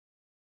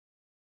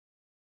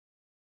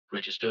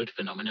Registered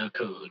Phenomena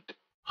Code.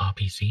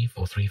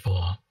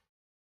 RPC-434.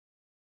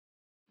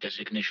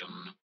 Designation.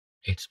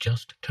 It's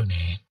just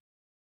Tony.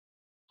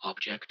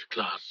 Object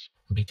Class.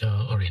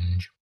 Beta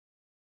Orange.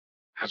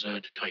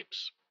 Hazard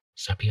Types.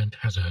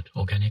 Sapient-hazard,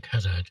 organic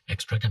hazard,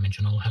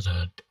 extra-dimensional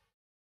hazard.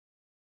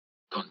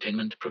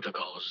 Containment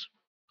Protocols.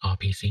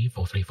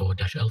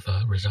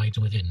 RPC-434-alpha resides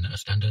within a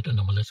standard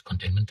anomalous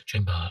containment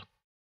chamber.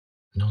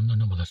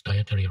 Non-anomalous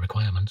dietary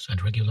requirements and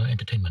regular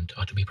entertainment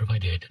are to be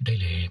provided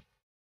daily.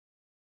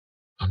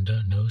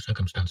 Under no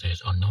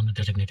circumstances are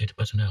non-designated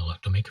personnel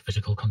to make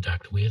physical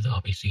contact with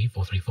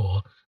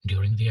RPC-434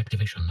 during the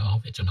activation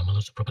of its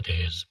anomalous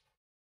properties.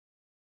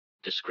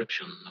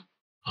 Description.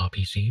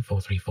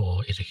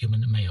 RPC-434 is a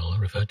human male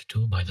referred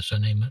to by the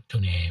surname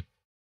Tony.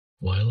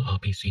 While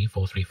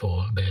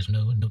RPC-434 bears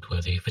no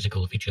noteworthy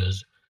physical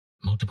features,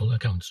 multiple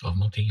accounts of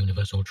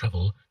multi-universal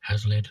travel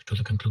has led to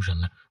the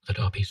conclusion that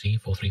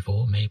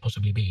RPC-434 may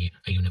possibly be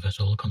a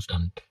universal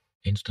constant.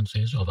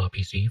 Instances of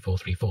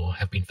RPC-434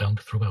 have been found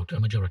throughout a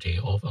majority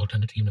of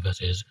alternate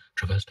universes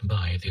traversed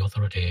by the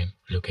Authority,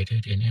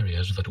 located in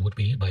areas that would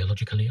be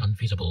biologically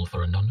unfeasible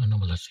for a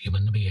non-anomalous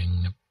human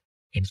being.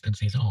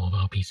 Instances of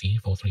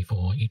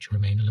RPC-434 each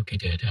remain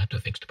located at a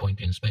fixed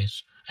point in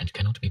space and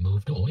cannot be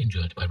moved or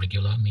injured by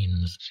regular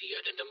means. See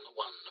Addendum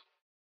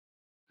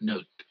 1.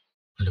 Note.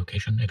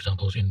 Location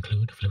examples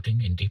include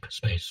floating in deep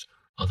space,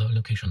 other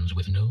locations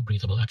with no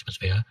breathable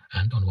atmosphere,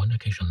 and on one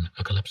occasion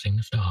a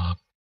collapsing star.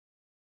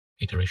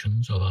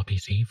 Iterations of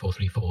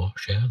RPC-434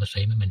 share the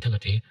same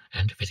mentality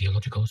and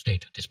physiological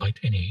state despite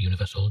any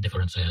universal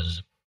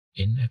differences.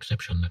 In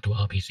exception to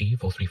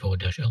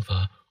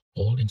RPC-434-alpha,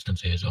 all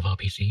instances of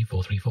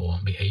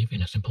RPC-434 behave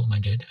in a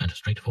simple-minded and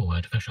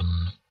straightforward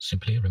fashion,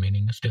 simply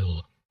remaining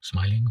still,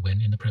 smiling when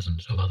in the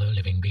presence of other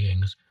living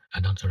beings,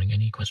 and answering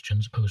any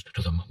questions posed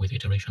to them with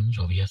iterations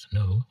of yes,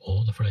 no,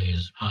 or the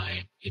phrase,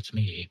 "Hi, it's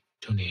me,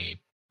 Tony."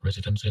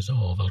 Residents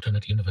of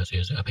alternate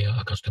universes appear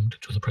accustomed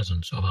to the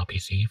presence of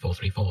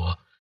RPC-434,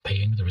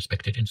 paying the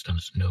respected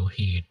instance no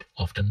heed,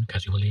 often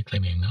casually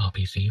claiming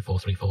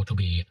RPC-434 to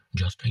be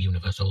just a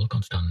universal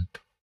constant.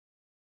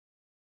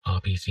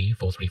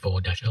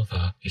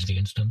 RPC-434-alpha is the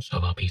instance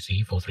of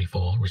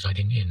RPC-434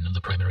 residing in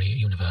the primary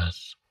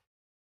universe.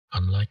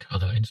 Unlike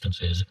other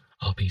instances,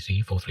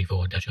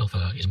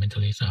 RPC-434-alpha is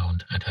mentally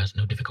sound and has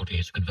no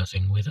difficulties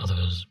conversing with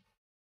others.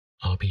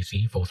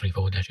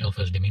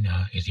 RPC-434-alpha's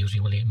demeanor is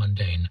usually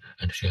mundane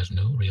and shares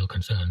no real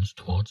concerns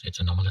towards its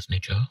anomalous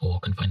nature or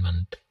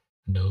confinement.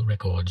 No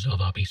records of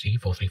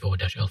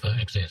RPC-434-alpha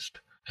exist,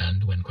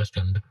 and when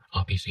questioned,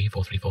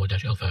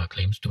 RPC-434-alpha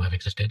claims to have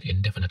existed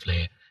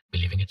indefinitely,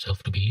 believing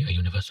itself to be a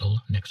universal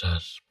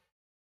nexus.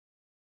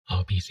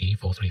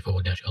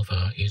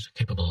 RPC-434-alpha is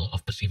capable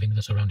of perceiving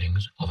the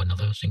surroundings of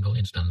another single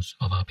instance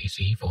of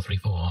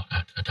RPC-434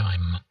 at a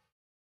time.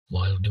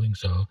 While doing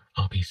so,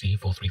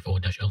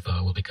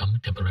 RPC-434-alpha will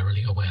become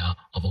temporarily aware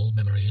of all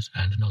memories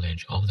and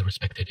knowledge of the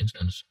respected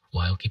instance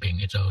while keeping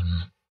its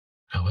own.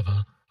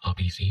 However,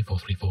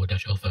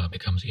 RPC-434-alpha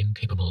becomes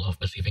incapable of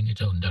perceiving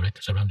its own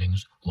direct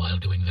surroundings while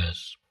doing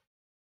this.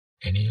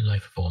 Any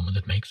life form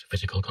that makes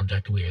physical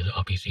contact with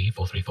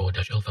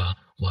RPC-434-alpha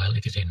while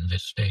it is in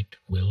this state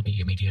will be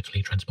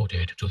immediately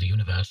transported to the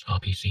universe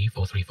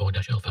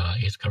RPC-434-alpha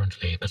is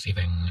currently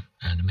perceiving,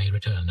 and may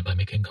return by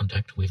making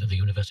contact with the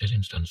universe's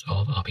instance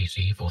of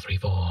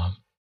RPC-434.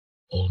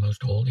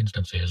 Almost all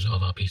instances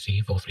of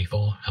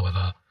RPC-434,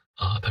 however,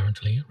 are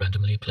apparently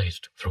randomly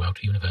placed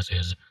throughout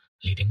universes,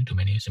 leading to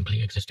many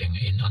simply existing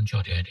in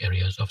uncharted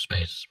areas of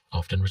space,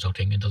 often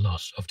resulting in the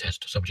loss of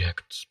test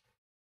subjects.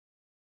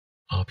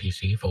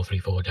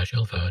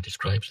 RPC-434-alpha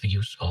describes the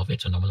use of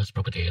its anomalous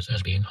properties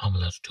as being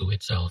harmless to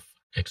itself,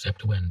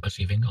 except when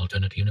perceiving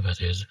alternate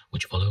universes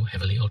which follow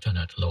heavily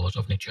alternate laws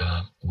of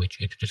nature,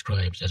 which it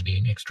describes as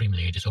being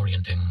extremely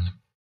disorienting.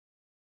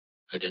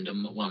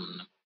 Addendum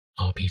 1.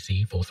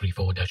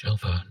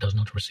 RPC-434-alpha does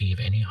not receive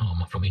any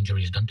harm from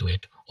injuries done to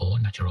it or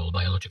natural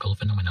biological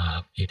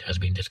phenomena. It has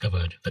been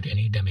discovered that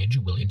any damage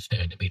will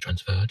instead be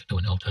transferred to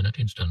an alternate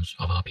instance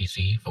of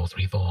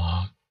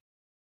RPC-434.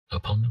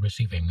 Upon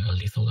receiving a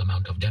lethal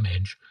amount of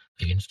damage,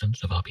 the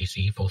instance of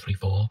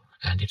RPC-434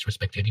 and its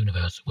respected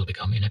universe will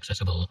become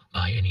inaccessible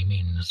by any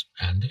means,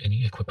 and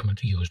any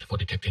equipment used for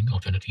detecting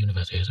alternate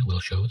universes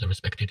will show the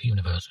respected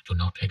universe to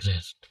not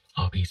exist.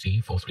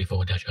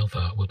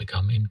 RPC-434-alpha will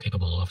become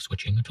incapable of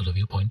switching to the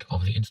viewpoint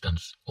of the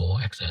instance or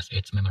access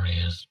its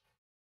memories.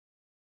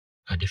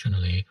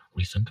 Additionally,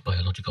 recent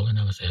biological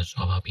analysis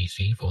of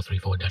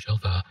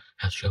RPC-434-alpha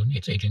has shown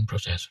its aging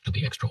process to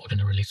be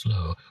extraordinarily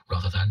slow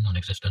rather than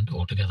non-existent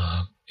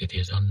altogether. It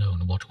is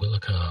unknown what will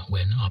occur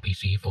when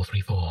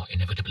RPC-434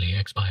 inevitably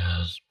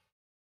expires.